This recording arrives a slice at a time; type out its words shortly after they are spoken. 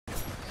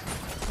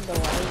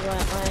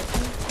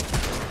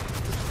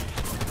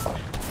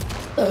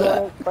I'm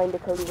gonna explain to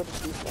Cody what the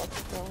D's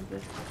nuts challenge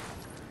is.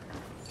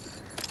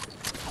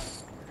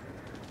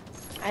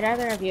 I'd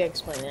rather have you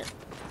explain it.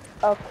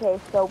 Okay,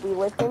 so we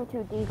listen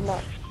to D's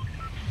nuts.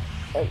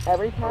 And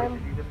every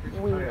time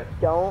we lose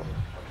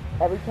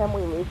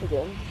a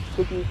game,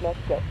 the D's nuts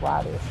get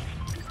louder.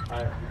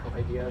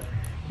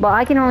 Well,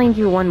 I can only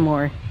do one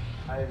more.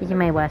 This is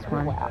my last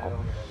one.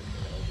 Wow.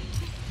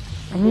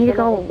 I need to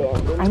go.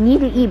 I need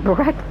to eat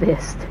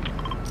breakfast.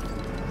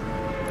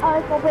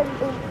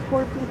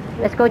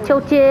 Let's go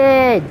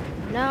tilted.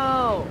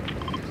 No.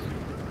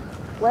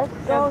 Let's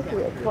go to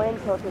the Twin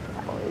Tilted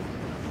Towers.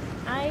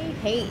 I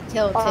hate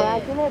tilted.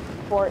 Imagine if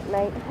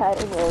Fortnite had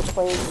an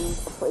airplane in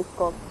a place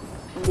called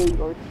New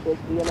York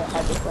City and it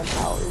had the Twin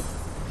Towers.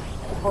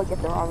 People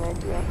get the wrong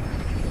idea.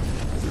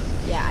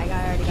 Yeah, I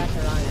already got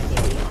the wrong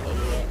idea, you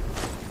idiot.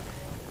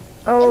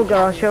 Oh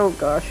gosh, oh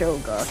gosh, oh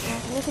gosh.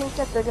 You think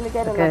that they're gonna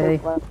get another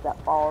glimpse that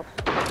falls?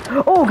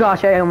 Oh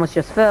gosh, I almost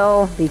just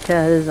fell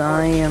because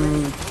I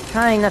am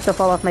trying not to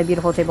fall off my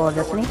beautiful table of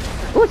destiny.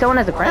 Ooh, someone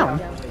has a crown.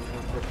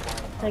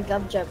 Hey,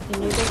 Guboge,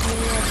 can you give me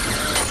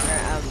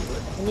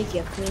can you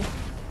gift me?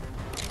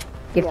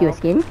 Gift you a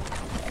skin?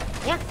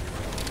 Yeah.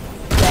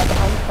 Yeah,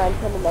 behind friend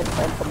from the next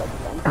friend from next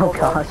friend. Oh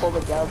gosh. Pull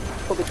the gub.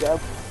 Pull the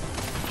gub.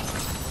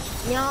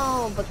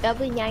 No, but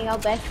Guboge, now your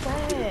best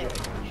friend.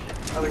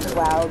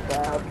 Wow,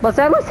 gub. Well,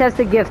 Silas has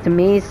to gift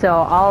me,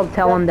 so I'll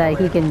tell him that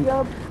he can.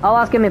 I'll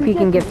ask him if he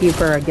can gift you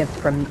for a gift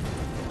from.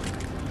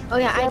 Oh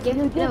yeah, I give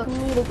you just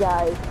meet a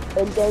guy,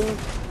 and then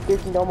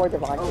there's no more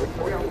Devontae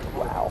for you.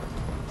 Wow.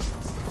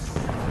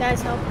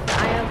 Guys, help the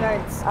IO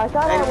guards. I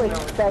thought I was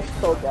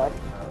special, Gub.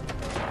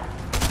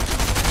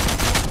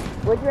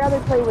 Would you rather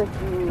play with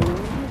me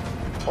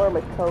or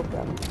with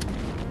Kokum?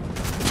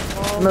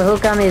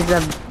 Mahukam is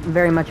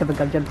very much of a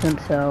Guboge simp,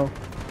 so.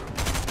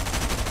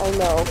 I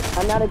know.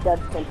 I'm not a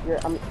Dutch simp. You're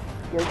the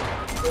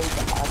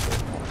monster.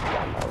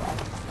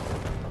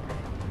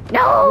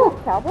 No!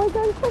 Cowboy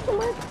guns, question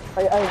mark?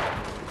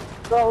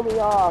 Throw me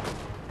off.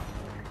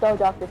 Throw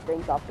Dr.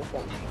 Strange off the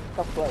thing.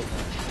 Stuff like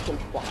can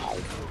fly.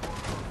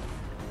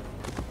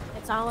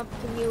 It's all up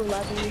to you,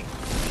 Lovey.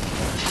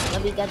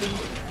 Lovey Gubby.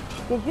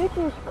 Did you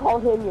just call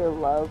him your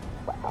love?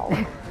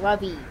 Wow.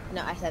 Lovey.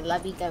 No, I said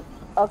Lovey Gubby.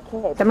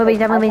 Okay. Some movie.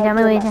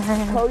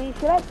 Cody,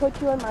 should I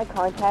put you in my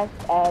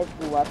contacts as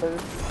lover?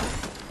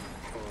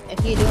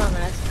 If you do,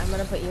 I'm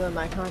gonna put you in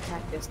my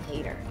contact as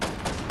Tater.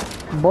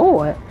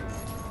 Boy.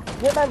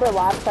 You remember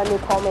last time you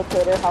called me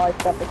Tater, how I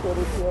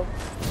suffocated you?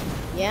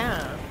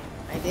 Yeah,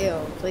 I do.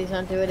 Please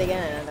don't do it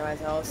again,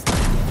 otherwise I'll slap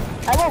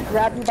I will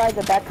grab you by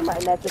the back of my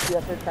neck if you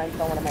ever try and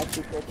tell one of my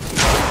secrets.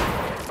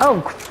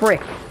 Oh,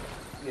 frick.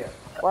 Yeah.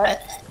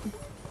 What?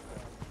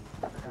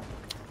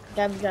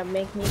 Guboge,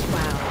 make me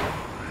proud.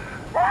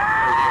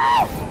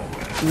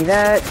 See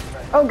that?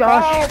 Oh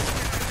gosh.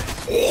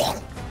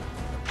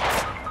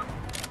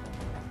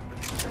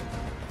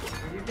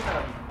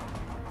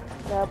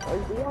 Yep, are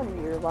we on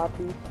your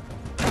lobby?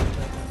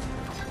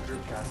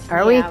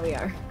 Are we? Yeah, we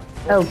are.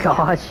 Oh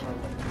gosh.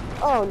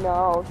 Oh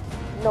no.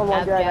 No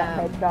wonder I got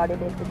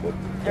headshotted into this.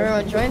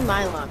 Everyone, join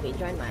my lobby.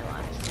 Join my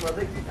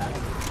lobby.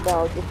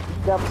 No, just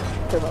jump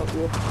to promote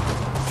you.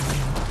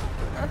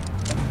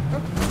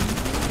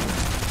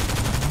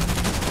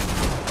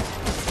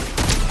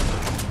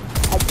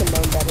 I can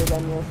know better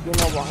than you. You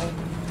know why?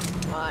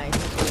 Why?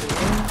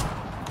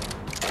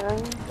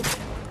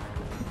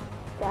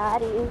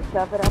 Daddy,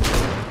 shove it up.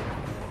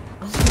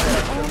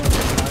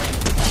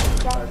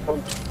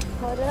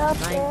 Put it up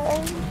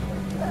there.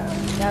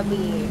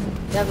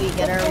 Gubby,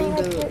 get our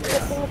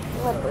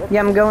reboot.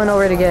 Yeah, I'm going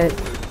over to get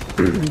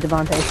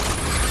Devontae.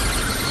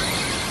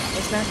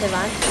 It's not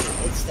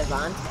Devontae, it's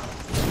Devontae.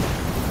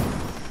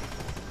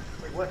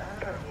 Wait, what?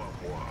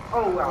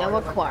 Oh, wow.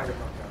 Noah Clark.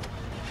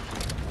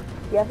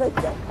 He has a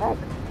jetpack.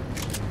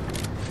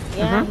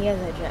 Yeah, he has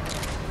a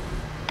jetpack.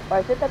 Oh,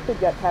 I think that the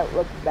jetpack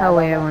looks bad. Oh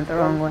wait, I went the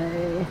wrong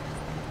way.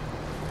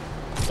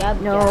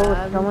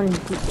 No, someone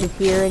is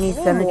here and he's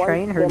gonna try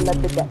and hurt me.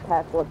 That the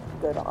jetpack looks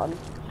good on.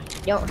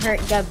 Don't hurt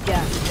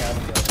Guboge.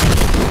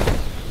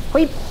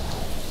 Wait.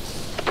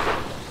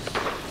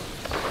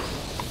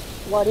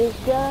 What is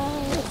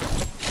that?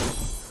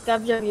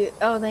 Guboge,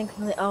 oh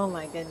thankfully, oh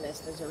my goodness,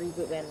 there's a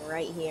reboot van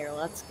right here.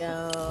 Let's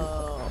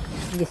go.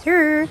 Yes,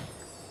 sir.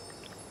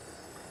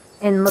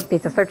 And look,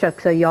 there's a search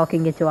up so y'all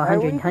can get to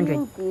 100.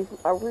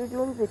 Are we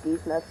doing the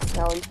D's Nuts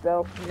challenge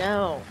though?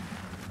 No.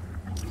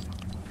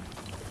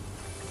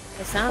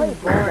 It sounds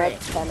boring.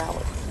 10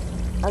 hours.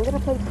 I'm gonna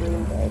play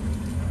Green Day.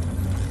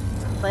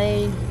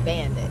 Play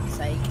Bandit,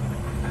 psych.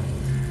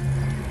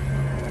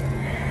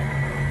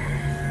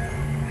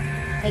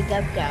 Hey,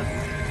 Guboge.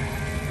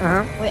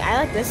 Wait, I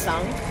like this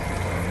song.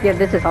 Yeah,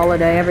 this is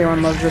Holiday.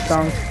 Everyone loves this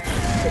song.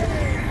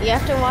 You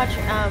have to watch,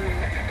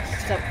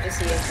 stuff to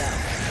see it though.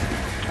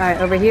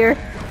 Alright, over here.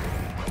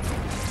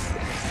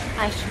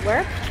 I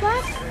swerp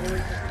track?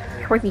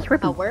 Twerpy,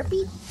 twerpy. A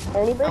werpy?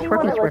 Anybody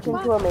want to listen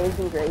to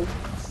Amazing Grace?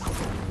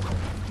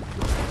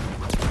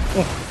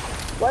 Yeah.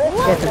 What is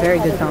That's a very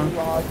good song.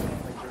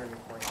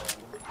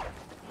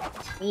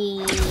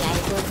 Me, I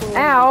go to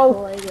Ow.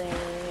 the toilet.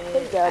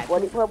 Hey Gab,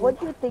 what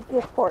do you think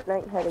if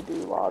Fortnite had a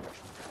gulag?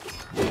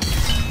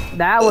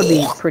 That would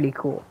be pretty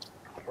cool.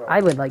 I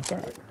would like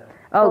that.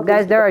 Oh, Well,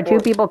 guys, there are two before-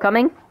 people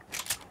coming.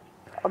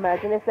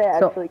 Imagine if they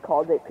So- actually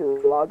called it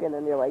gulag and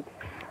then you're like,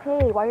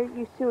 hey, why are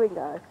you suing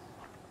us?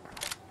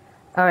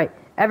 Alright,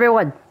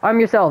 everyone, arm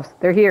yourselves.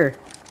 They're here.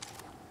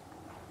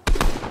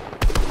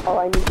 All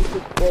I need is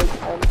this big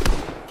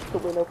to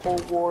win a full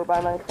war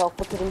by myself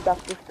because I'm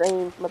Doctor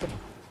Strange, mother.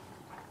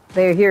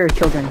 They're here,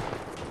 children.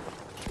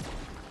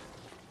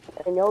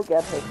 And you'll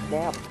get her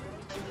snap.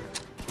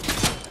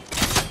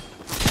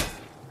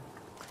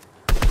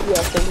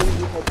 Yes, I knew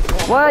you had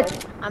snap.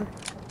 What? I'm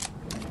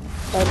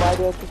And why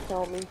didn't you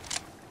tell me?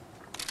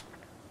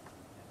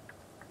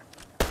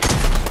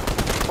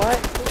 What?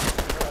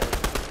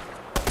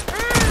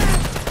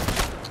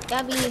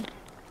 Gabby.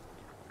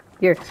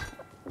 Here,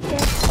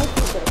 Yeah,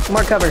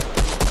 more cover.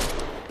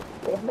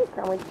 wait, how many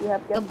crowns do you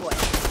have, Good Gab? boy.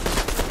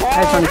 I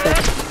have 26.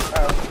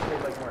 Oh, is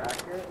it like more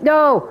accurate? No!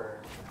 Or-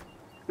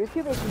 You're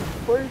too busy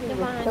flirting Come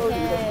with on, Cody Kay.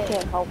 that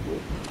can't help you.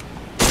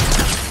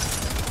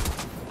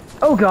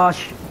 Oh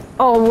gosh.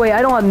 Oh wait,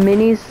 I don't have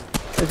minis.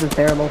 This is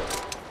terrible.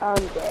 I'm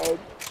dead.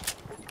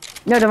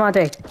 No,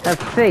 Devontae, have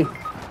faith.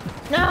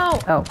 No!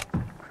 Oh.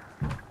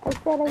 I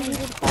said I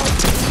needed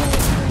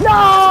help.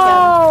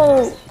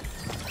 No!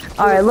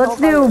 Alright, let's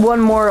do one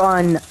more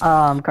on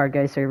Card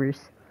Guy servers.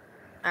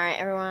 Alright,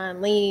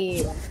 everyone,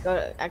 leave. Go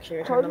to, actually,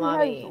 return to Cody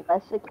lobby.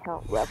 has less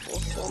account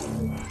levels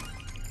than me.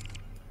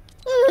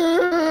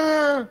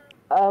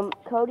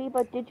 Cody,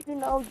 but did you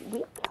know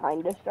we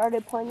kind of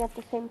started playing at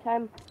the same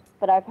time?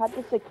 But I've had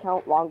this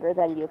account longer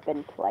than you've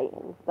been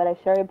playing. But I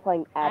started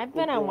playing I've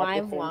actively been at the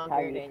alive same longer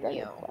time you than started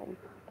you. playing.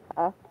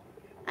 Huh?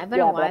 I've been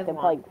Yeah, but I've alive been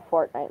long. playing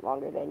Fortnite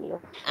longer than you.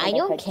 I And I've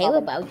don't had care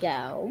common- about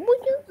you.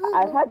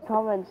 I've had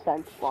common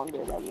sense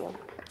longer than you.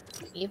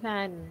 You've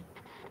had...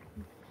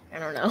 I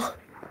don't know.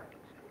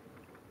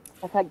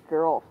 I've had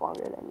girls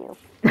longer than you.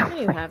 No,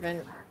 you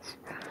haven't.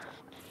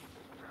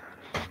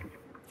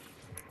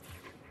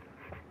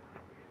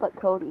 But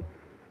Cody,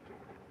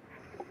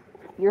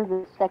 you're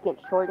the second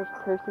shortest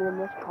person in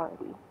this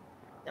party.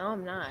 No,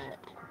 I'm not.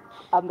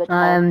 I'm the tallest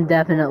I'm person in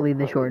definitely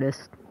this the party.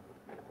 shortest.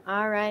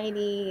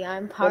 Alrighty,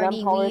 I'm I'm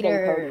party taller than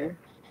leader.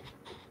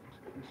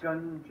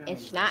 Gun Jenny.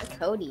 It's not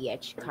Cody,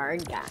 it's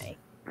Card Guy.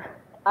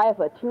 I have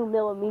a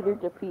 2mm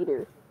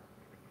defeater.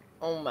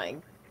 Oh my...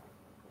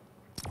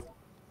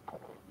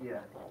 Yeah.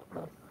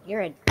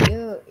 You're a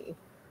dude.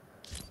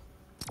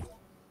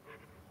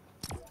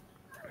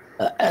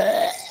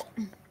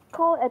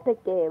 Call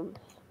Epic Games.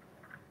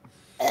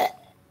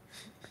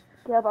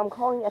 Kev, I'm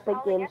calling Epic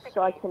Games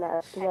so I can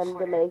ask them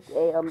to make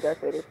a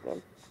Darth Vader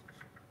skin.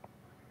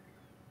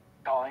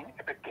 Calling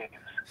Epic Games.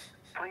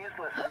 Please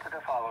listen to the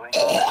following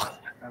options.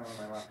 I don't know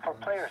my last For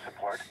one. player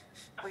support,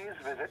 please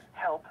visit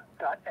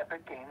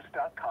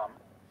help.epicgames.com.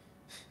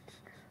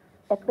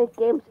 Epic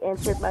Games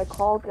answered my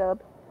call,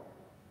 Gub.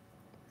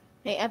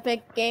 Hey,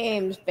 Epic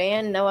Games,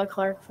 ban Noah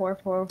Clark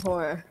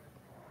 444.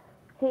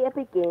 Hey,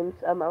 Epic Games,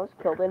 I was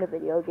killed in a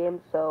video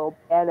game, so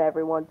ban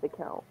everyone's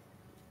account.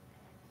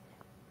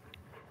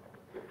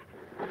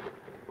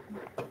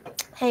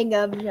 Hey,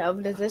 Gub,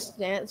 does this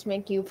dance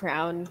make you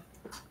proud?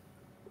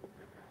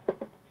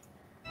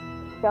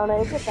 Donna,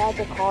 is it bad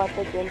to call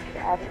Epic Games to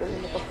ask them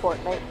to make a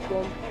Fortnite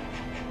skin?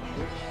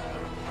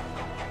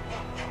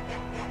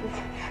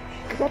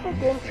 Does Epic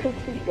Games take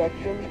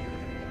suggestions?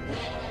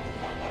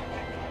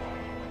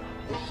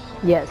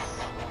 Yes,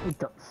 it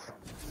does.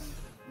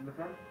 This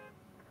one?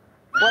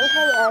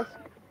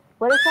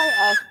 What if I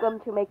ask them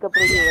to make a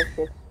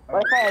Bootylicious?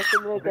 What if I ask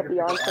them to make a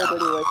Beyonce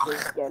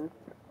Bootylicious skin?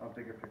 I'll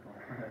take a pick one.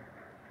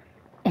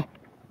 I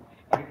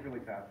think it's really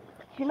fast.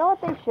 Do you know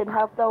what they should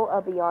have though?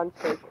 A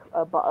Beyonce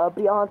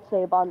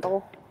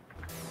bundle.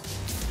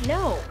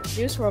 No,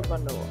 Juice WRLD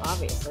bundle,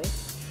 obviously.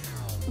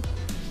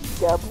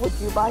 Deb, would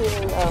you buy a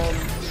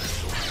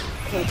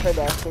Kim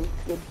Kardashian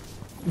skin?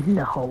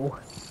 No.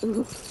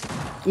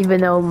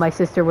 Even though my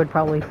sister would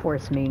probably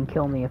force me and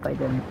kill me if I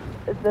didn't.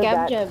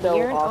 Gabjab,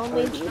 you're an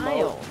only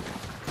child.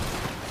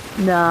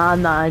 Nah,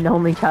 I'm not an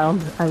only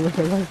child. I wish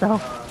I was though.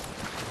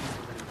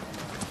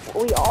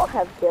 We all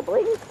have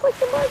siblings?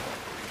 Question mark?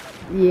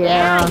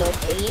 Yeah.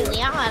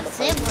 We all have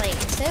siblings.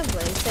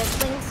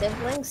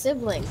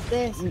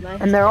 This, my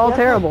And they're all You have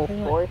terrible.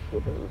 4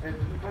 siblings.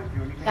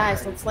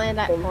 Guys, let's land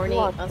at Then you Corny.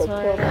 want to Let's take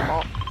care of them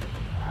all.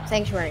 land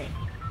Sanctuary.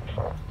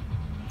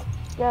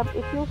 Deb,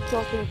 if you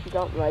kill things you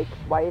don't like,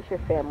 why is your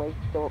family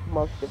still,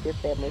 most of your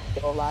family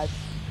still alive?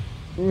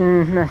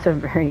 That's a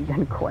very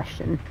good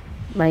question.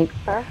 Like,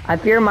 Huh? I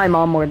fear my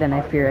mom more than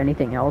I fear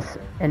anything else.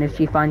 And if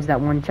she finds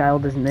that one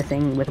child is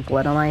missing with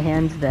blood on my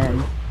hands,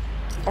 then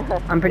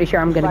I'm pretty sure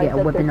I'm gonna get a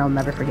whipping I'll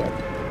never forget.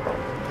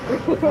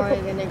 You're probably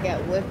gonna get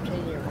whipped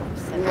in your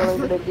You know what I'm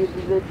gonna do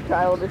to this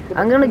child? Is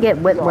I'm gonna get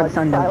whipped when God's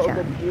sun don't child shine.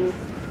 abuse.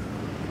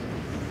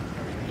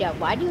 Yeah,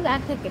 why do you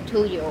act like a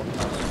 2-year-old?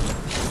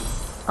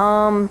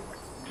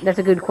 That's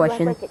a good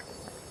question. Like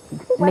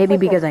Maybe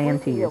because I am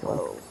 2 years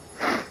old.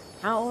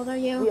 How old are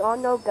We you? all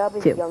know Gub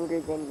is 2. younger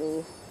than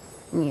me.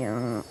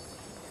 Yeah.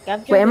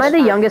 Gub Wait, Jub am I is the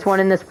fine. youngest one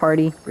in this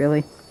party?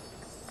 Really?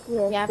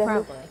 Yes, Yeah, that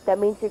means- probably. that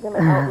means you're gonna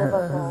outlive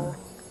us all.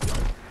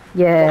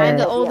 Yeah. I'm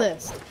the Yeah.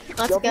 oldest.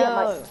 Let's You'll be at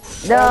my- go.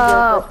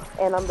 No.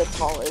 And I'm the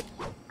tallest.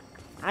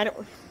 I don't.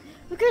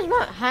 Who cares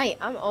about height?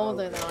 I'm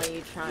older than all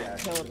you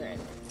children.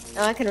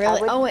 Oh, I can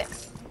really. would- Oh wait.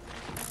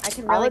 I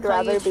can I really would call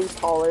rather you. be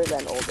taller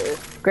than older.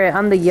 Great,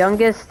 I'm the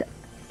youngest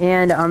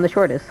and I'm the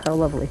shortest. How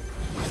lovely.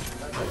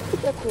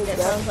 It's okay, That Jeff.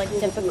 sounds like You're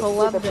the- typical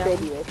you're the love job.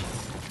 prettiest.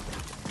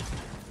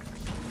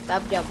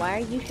 Gub Jub, why are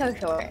you so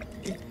short?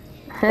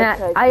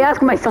 I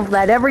ask myself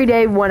that every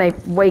day when I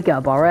wake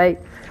up, alright?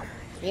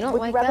 You don't Would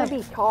you wake rather up.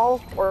 be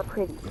tall or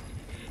pretty?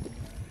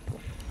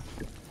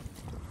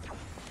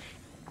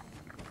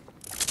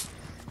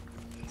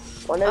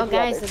 One or Oh the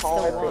guys, other, it's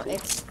tall the or pretty.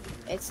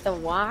 it's the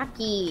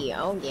walkie.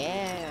 Oh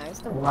yeah, it's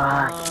the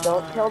Walkie. walkie.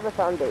 Don't kill the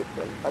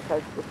foundation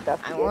because the stuff.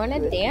 I you want get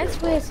to to is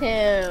dance your with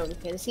him.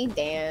 Can he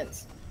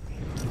dance?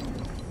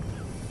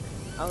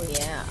 Oh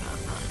yeah.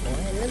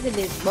 Boy, look at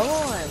this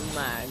boy.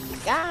 My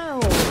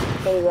God.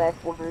 fault. Say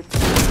last word.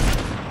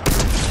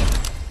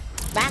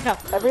 Back up.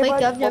 Everybody- Wait,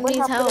 Gub Jub what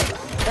needs happened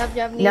help. Gub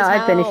Jub needs No,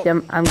 help. I finished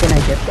him. I'm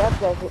gonna just.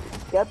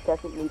 Gub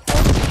doesn't need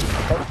help.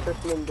 Best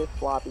person in this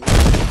lobby. Gub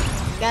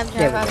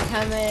There Jub, we I'm go.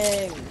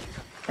 coming.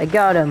 I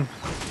got him.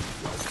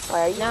 Why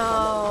are you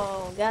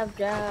No, Gub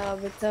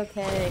Jub, it's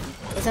okay.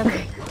 It's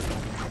okay.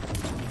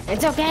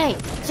 It's okay.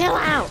 Chill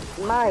out.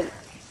 coming? Mike.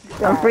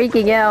 I'm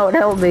freaking out.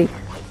 Help me.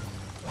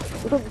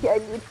 Yeah,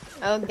 you-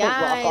 Oh, There's a rock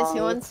guys, on who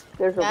me. wants?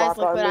 There's a Guys, rock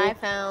look on what me. I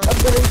found. I'm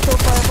getting so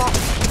far.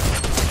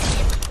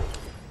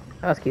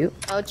 That was cute.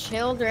 Oh,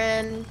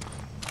 children.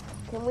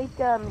 Can we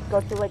go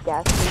to a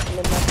gas station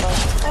in that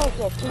bus? Oh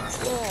yes, we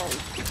can.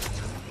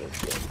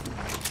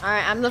 All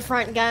right, I'm the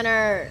front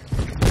gunner.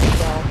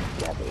 Well,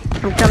 yeah,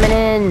 but I'm coming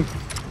in.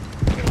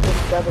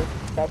 this other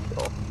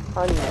special.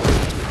 Unlike.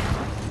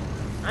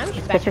 I'm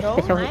Special,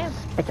 special.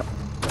 special.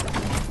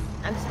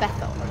 I'm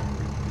special.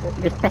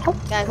 You're special?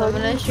 Guys, I'm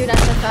gonna shoot at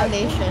the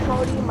foundation.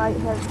 Cody might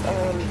have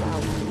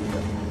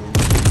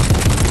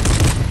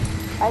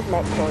I've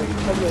met Cody.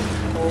 Cody is a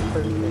cool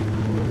person.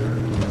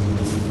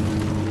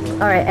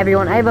 Alright,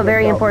 everyone, I have a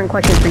very important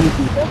question for you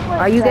two.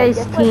 Are you guys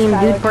team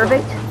Dude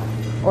Perfect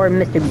or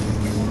Mr. Beast?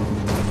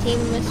 Team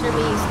Mr.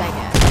 Beast, I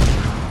guess.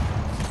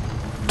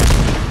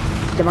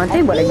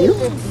 Devontae, what are you?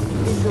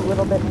 He's a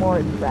little bit more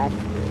attractive.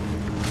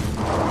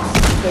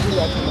 Maybe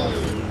that's more.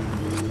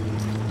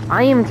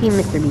 I am team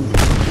Mr. Beast.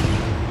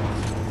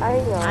 I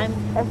know.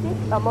 I think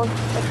almost.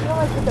 I feel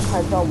like it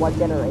depends on what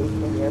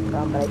generation you're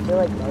from, but I feel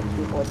like most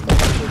people would say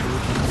Mr.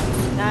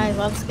 Beast. Guys,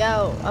 let's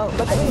go. Oh,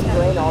 Look at me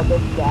drain all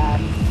this gas.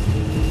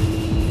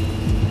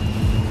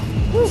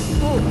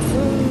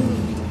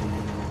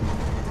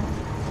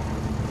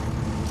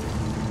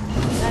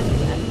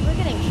 We're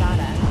getting shot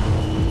at.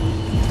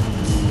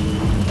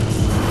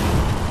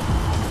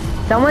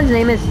 Someone's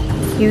name is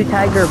Q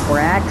Tiger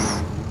Brax.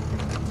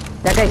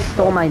 That guy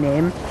stole my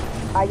name.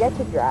 I get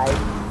to drive.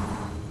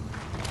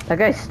 That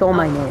guy stole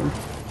my name.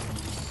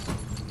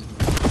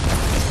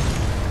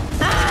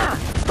 Ah!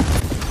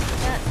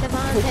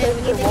 Devontae,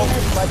 we need to There won't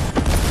get be much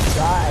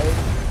drive.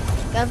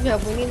 a Gub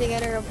Jub, we need to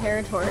get a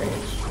repair torch.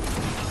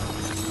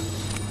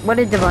 What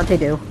did Devontae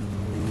do?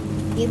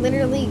 He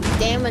literally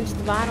damaged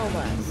the bottle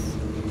bus.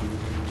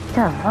 It's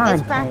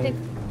Devontae. practic.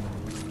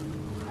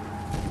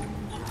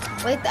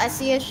 Wait, I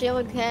see a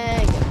shield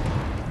keg.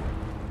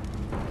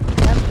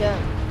 Gub Jub,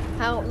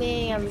 help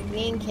me! I'm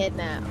being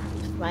kidnapped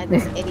by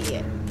this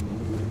idiot.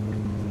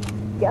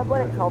 Get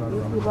what it help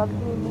you. He loves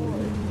me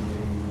more.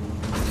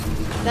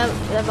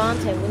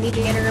 Devontae, we need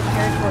to get a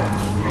repair torch.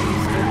 Are you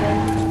stupid?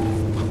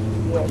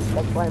 Yes,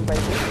 that's why I'm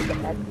breaking the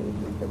gas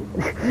station so we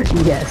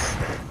can. Yes.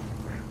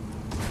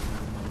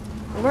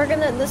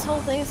 This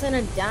whole thing's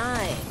gonna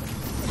die.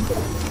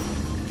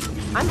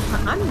 I'm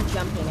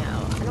jumping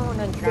out. I don't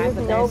want to drive, There's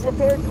but no there's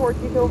repair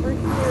torches over here,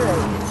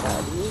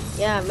 everybody.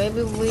 yeah.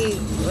 Maybe we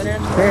wouldn't have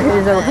to Where worry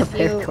is about a that if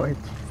repair you- torch?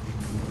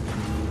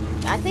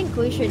 I think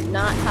we should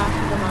not talk to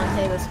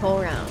Devontae this whole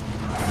round.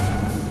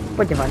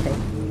 What Devontae?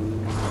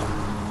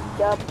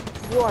 Yup,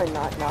 you are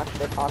not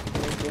to talk to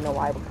me. You know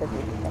why? Because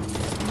you're sexy.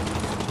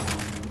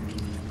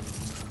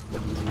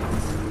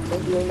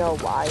 And you know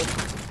why?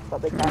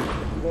 But because if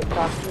you didn't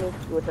talk to me,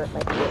 you would hurt my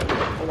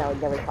feelings, and I would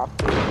never talk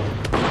to you.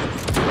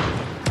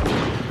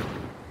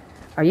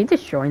 Are you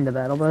destroying the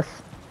battle bus?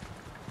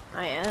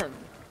 I am.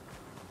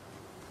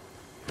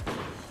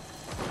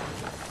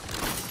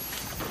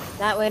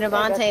 That way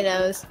Devontae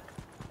knows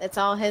it's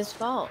all his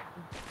fault.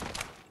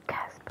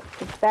 Gasp.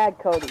 It's bad,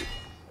 Cody.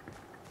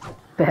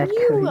 Bad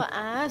You Cody.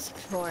 asked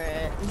for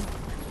it.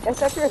 I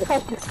thought you were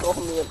going to call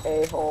me an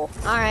a-hole.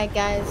 Alright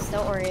guys,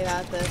 don't worry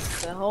about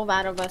this. The whole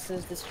battle bus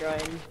is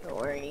destroyed. Don't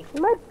worry.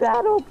 My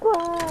battle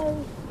bus!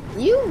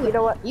 You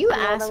know what? You You know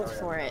what, asked I'm-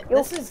 for it.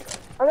 You'll- This is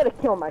I'm gonna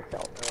kill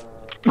myself.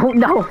 Oh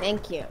no!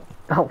 thank you.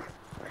 Oh.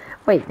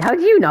 Wait, how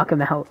did you knock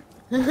him out?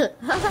 Alright,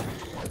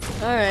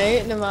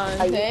 Devontae,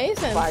 I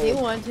since fired. you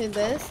wanted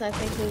this, I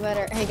think we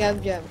better hey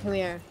Gub Jub, come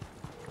here.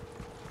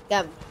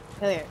 Gub,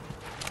 come here.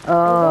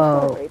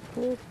 Oh.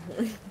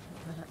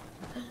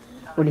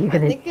 What are you I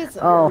gonna? think it's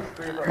Oh,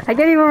 I can't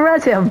even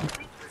res him.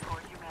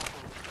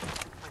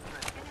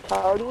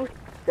 Cody,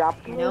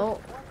 drop me. no.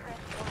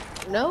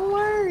 No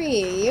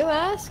worry, you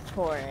asked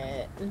for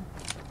it.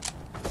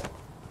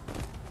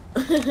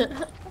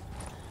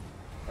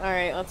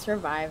 Alright, let's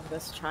revive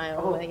this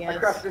child, I guess. I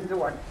crashed into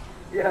one.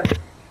 Yes.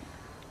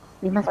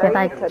 You must Why are you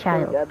revive the touching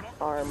child. Deb's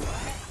arm?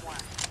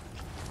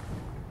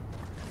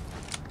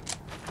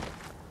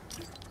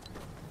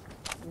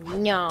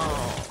 No.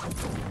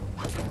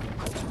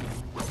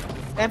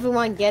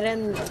 Everyone, get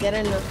into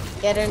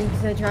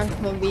the drunk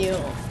mobile.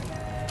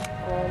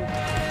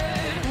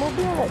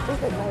 Mobile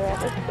isn't my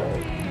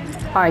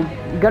atmosphere.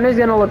 Alright, Gunner's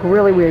gonna look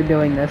really weird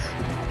doing this.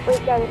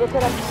 Wait, guys, look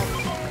what I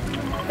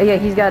have. Oh, yeah,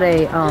 he's got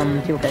a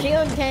shield keg.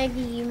 Shield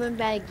keggy, human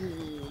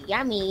baggy,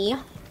 yummy.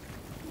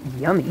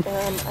 Yummy.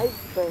 I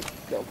drank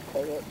Shield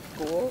Keg at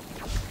school.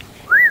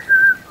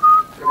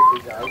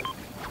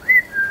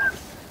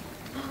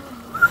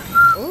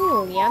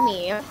 Ooh,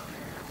 yummy.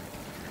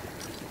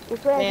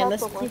 This way I Man, have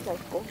this for lunch at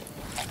school.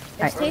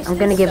 Alright, I'm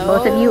gonna give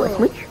both of you a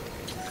smooch.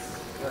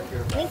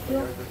 Thank you.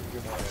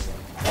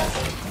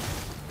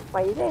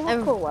 Why do they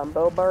have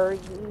Columbo burgers?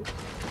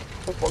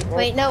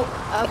 Wait, no.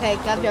 Okay,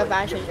 Gubjo,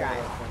 I should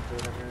drive.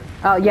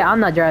 Oh, yeah, I'm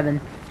not driving.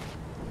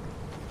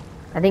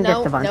 I think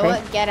No, that's Devontae.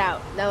 Noah, get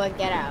out. Noah,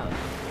 get out.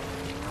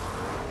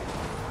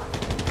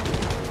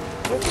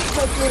 You just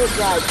trust me to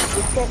drive.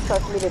 You can't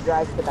trust me to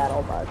drive the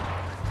battle bus.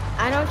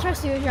 I don't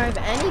trust you to drive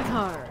any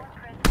car.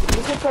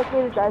 You can trust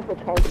me to drive the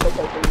tank because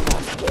you're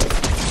not scared.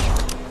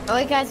 Oh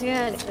wait, guys, we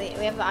have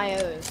the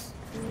IOs.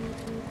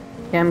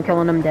 Yeah, I'm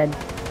killing him dead.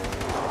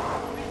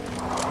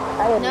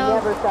 I am No.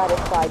 never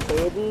satisfied,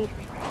 baby.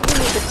 You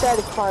need to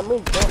satisfy me,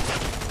 bitch.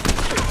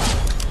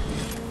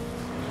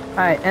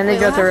 Alright, and they Wait,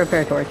 dropped the what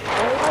repair torch. I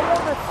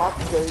never talk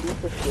dirty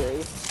for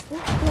serious.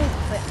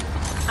 Wait,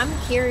 I'm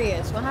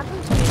curious. What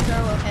happens when you throw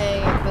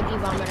a boogie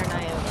bomb at an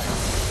IO?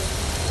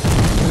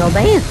 They'll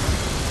dance.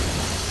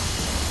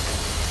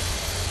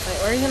 Wait,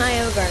 where's an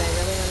IO guard? I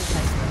really want to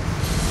test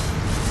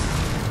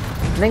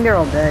I think they're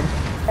all dead.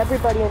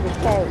 Everybody in the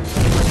tank.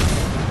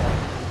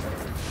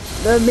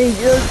 Let me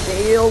just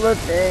steal the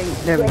thing.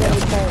 There we Get in go.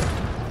 the tank.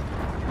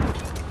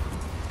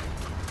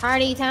 this.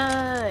 Party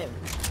time!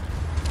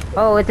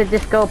 Oh, it's a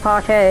disco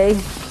party.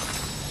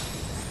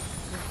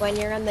 When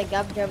you're on the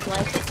Gubjo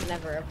life, it's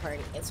never a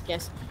party. It's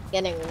just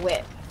getting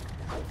whipped.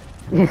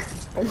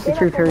 Yes, I the stayed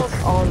truth up almost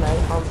hurts. all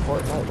night on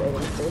Fortnite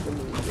waiting for the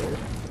new year.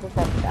 Because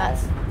that's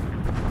That's.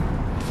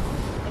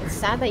 bad. It's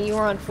sad that you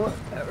were on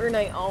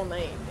Fortnite all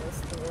night.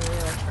 Just the way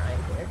you're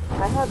trying here.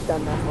 I have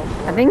done that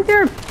before. I think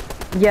they're...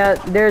 Yeah,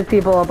 there's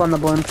people up on the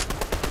blimp.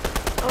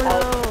 Oh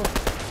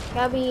no!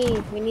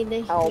 Gubby, we need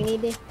to. Help. We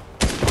need to.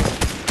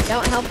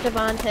 Don't help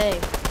Devontae.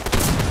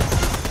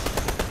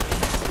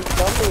 He's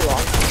done me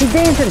wrong. He's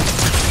dancing!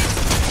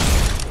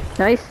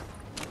 Nice.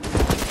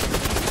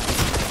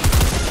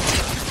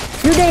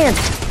 You dance!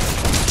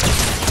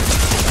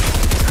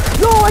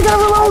 No, I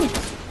gotta reload!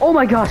 Oh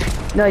my gosh,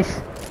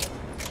 nice.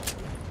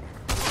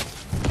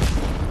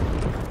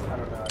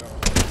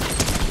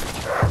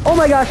 Oh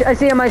my gosh, I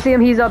see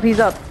him, he's up.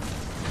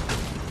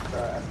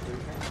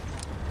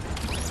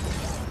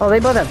 Oh, they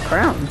both have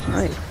crowns,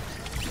 nice.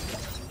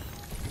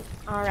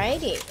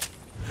 Alrighty.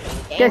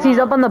 Guess he's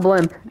up on the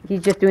blimp.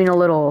 He's just doing a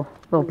little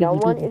No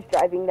peeky one peeky. is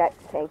driving that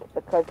tank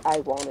because I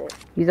want it.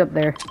 He's up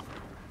there.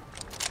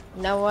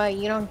 Noah,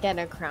 you don't get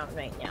a crown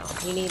right now.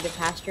 You need to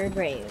pass your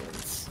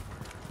grades.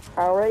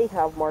 I already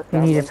have more You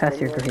crowns need to than pass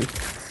your Finland.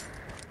 grade.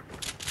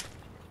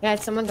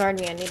 Guys, someone guard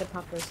me. I need to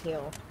pop this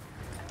heal.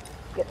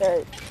 Get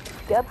there.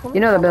 Yep, You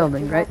know the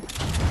building, right?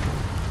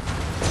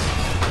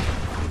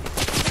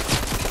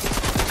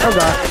 Oh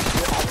god.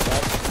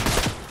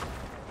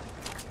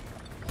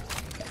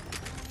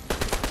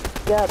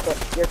 Yeah,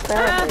 but you're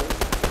cramping.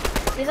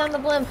 He's on the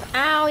blimp.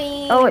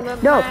 Owie! Oh, wait,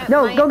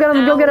 no, go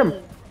get him.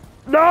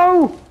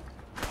 No!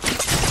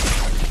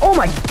 Oh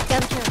my,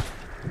 Gubjo.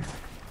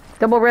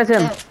 double res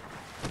him.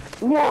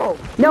 No!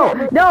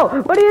 No,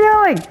 what are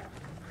you doing?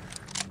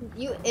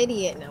 You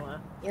idiot,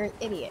 Noah. You're an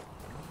idiot.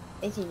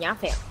 It's in your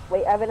fail.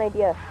 Wait, I have an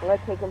idea. I'm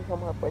gonna take him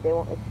somewhere where they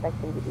won't expect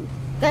him to be.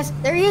 Guys,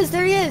 there he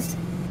is!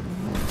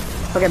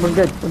 Okay, we're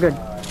good.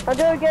 I'm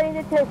gonna get in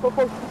the tank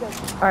before she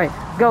does. Alright,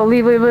 go,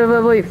 leave.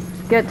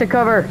 Get to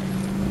cover.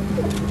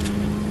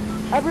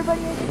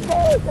 Everybody in the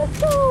tank! Let's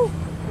go!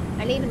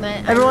 I need a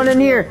minute. Everyone in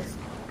here.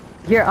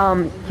 Here,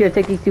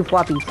 take these two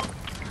floppies.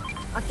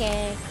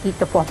 Okay. Eat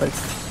the floppers.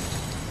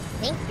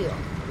 Thank you.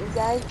 You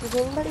guys, does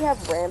anybody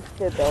have ramps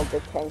to build the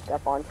tank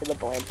up onto the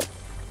blimp?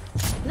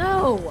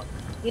 No!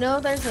 You know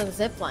there's a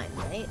zip line,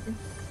 right?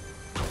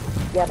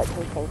 Yeah, but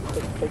can tanks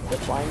take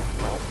this line?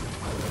 No.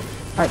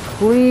 Alright,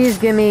 please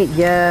give me,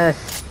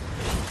 yes.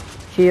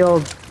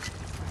 Shield.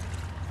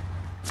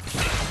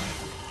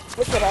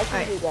 Look what I can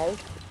Alright. do, guys.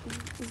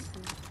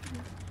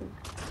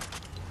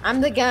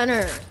 I'm the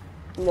gunner.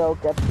 No,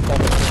 that's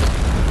better.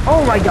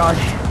 Oh my gosh.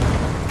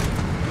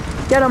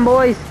 Get him,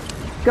 boys.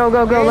 Go,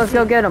 Where let's is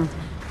go he? get him.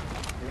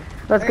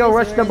 Let's Where go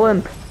is he? rush the Where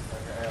is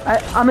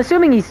blimp. I'm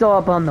assuming he's still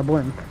up on the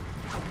blimp.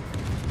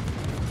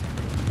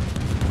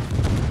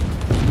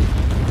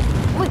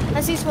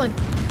 I see one.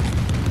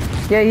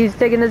 Yeah, he's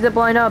taking the zip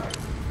line up.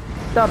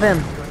 Stop him.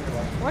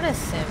 What a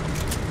simp.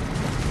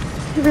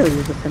 He really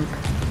is a simp.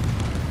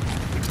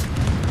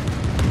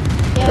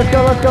 Get Let's go,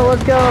 her. let's go,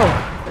 let's go.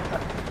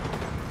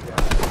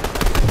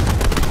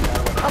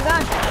 Oh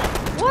god.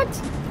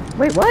 What?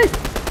 Wait, what?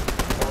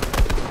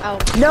 Oh,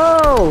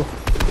 No!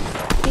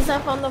 he's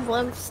up on the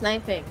blimp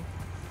sniping.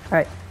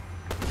 Alright.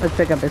 Let's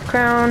pick up his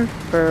crown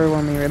for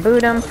when we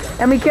reboot him.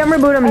 And we can't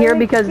reboot him here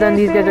because then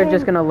these guys are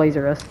just gonna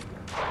laser us.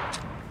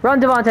 Run,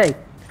 Devontae!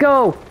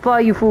 Go! Fly,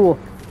 you fool!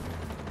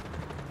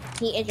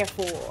 He is a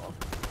fool.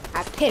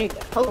 I pity the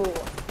fool.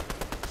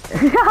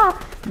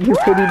 You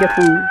pity the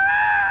fool.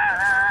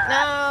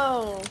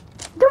 No!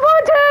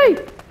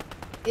 Devontae!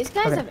 These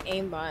guys Okay. have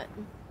aimbot.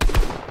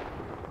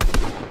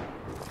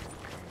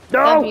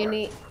 No! You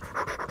need...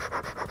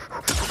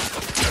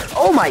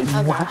 Oh my...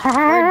 Oh what?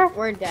 gosh.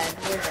 We're dead.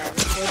 We're dead.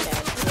 We're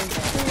dead.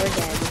 We're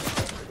dead.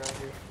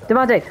 We're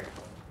dead. Devontae!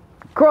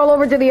 Crawl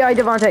over to the eye,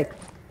 Devontae!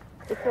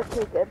 It's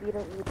okay, Deb. You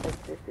don't need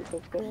pictures to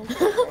take stand.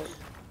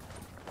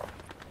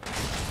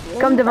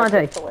 Come,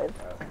 Devontae.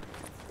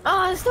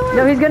 Oh, storm!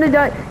 No, he's gonna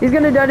die. He's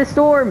gonna die to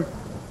storm.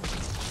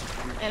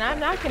 And I'm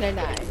not gonna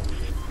die.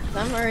 'Cause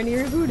I'm already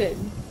rebooted.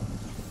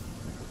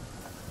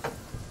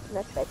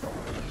 That's better.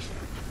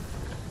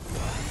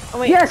 Oh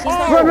wait, Yes! he's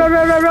not Run, run,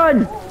 run, run,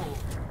 run!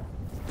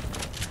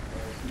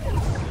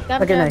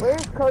 Stop Okay, nice.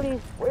 Where's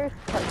Cody's? Where's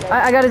Cody's?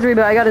 I got his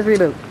reboot. I got his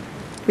reboot.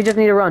 We just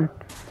need to run.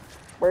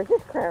 Where's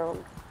his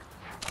crown?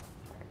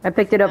 I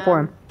picked it up for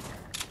him.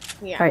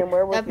 Yeah. Alright, And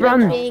where was That's your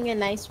run. being a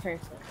nice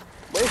person.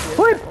 Where's your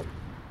What? crown?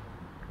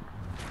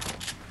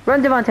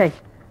 Run, Devontae.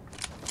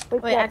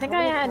 Wait, I think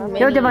I had No,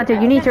 many-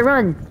 Devontae, you need to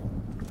run.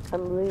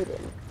 I'm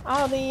looting.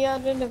 Oh, the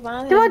other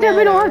Devon. Devontae,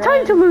 we don't have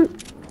time to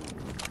loot.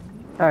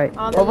 Alright,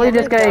 Oh, the hopefully other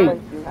this guy...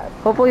 Crown you have.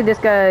 Hopefully this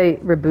guy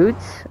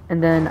reboots,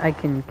 and then I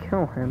can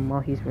kill him while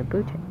he's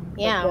rebooting.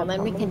 Yeah, well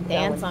then we can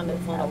dance on his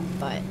little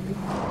butt.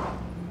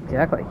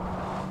 Exactly.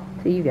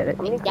 So you get it.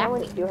 How many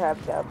crowns do you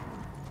have, Deb?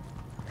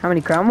 How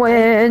many crown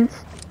wins?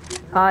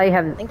 I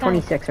have think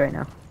 26 right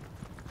now.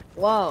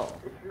 Whoa.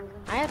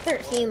 I had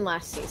 13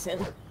 last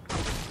season.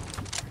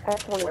 I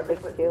have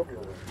 26 too.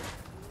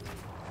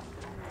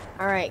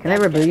 Alright, Can I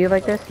reboot you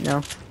like this?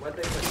 No.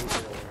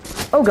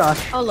 Oh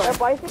gosh. Oh look.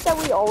 Why is it that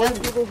we always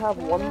either have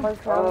one more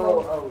crown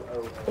win?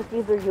 It's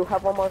either you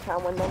have one more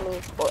crown win than me,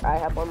 or I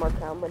have one more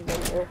crown win than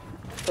you.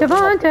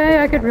 Devontae,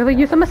 I could really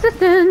use some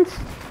assistance.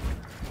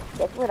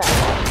 Guess what I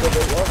have to do?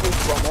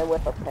 This woman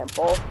with a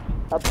pimple.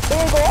 A big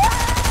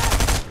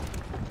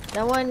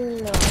No one...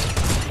 No!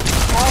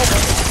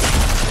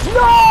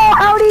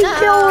 How'd he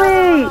kill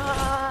me?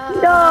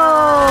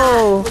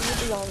 No!